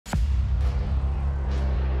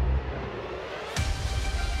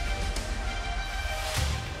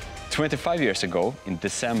25 years ago, in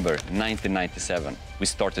December 1997, we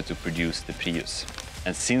started to produce the Prius.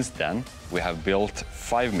 And since then, we have built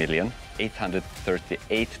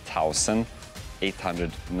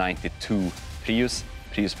 5,838,892 Prius,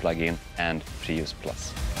 Prius plug-in and Prius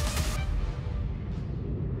Plus.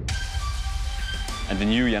 And the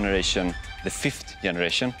new generation, the fifth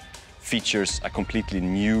generation, features a completely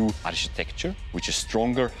new architecture, which is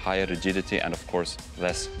stronger, higher rigidity, and of course,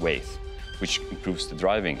 less weight, which improves the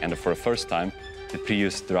driving. And for the first time, the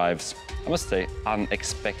Prius drives, I must say,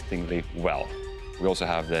 unexpectedly well. We also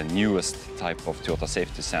have the newest type of Toyota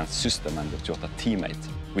Safety Sense system and the Toyota Teammate,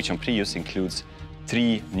 which on Prius includes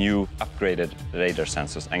 3 new upgraded radar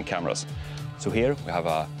sensors and cameras. So here we have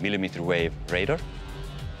a millimeter wave radar.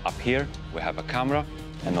 Up here we have a camera,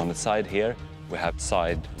 and on the side here we have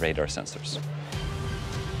side radar sensors.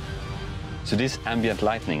 So this ambient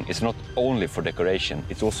lighting is not only for decoration,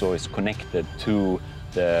 it also is connected to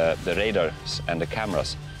the radars and the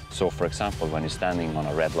cameras. So for example, when you're standing on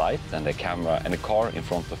a red light and the camera and the car in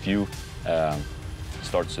front of you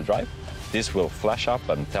starts to drive, this will flash up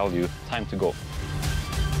and tell you time to go.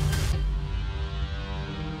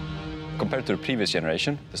 Compared to the previous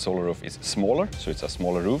generation, the solar roof is smaller, so it's a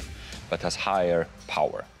smaller roof, but has higher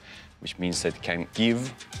power, which means that it can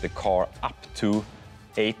give the car up to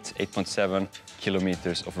 8.7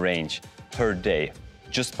 kilometers of range per day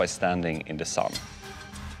just by standing in the sun.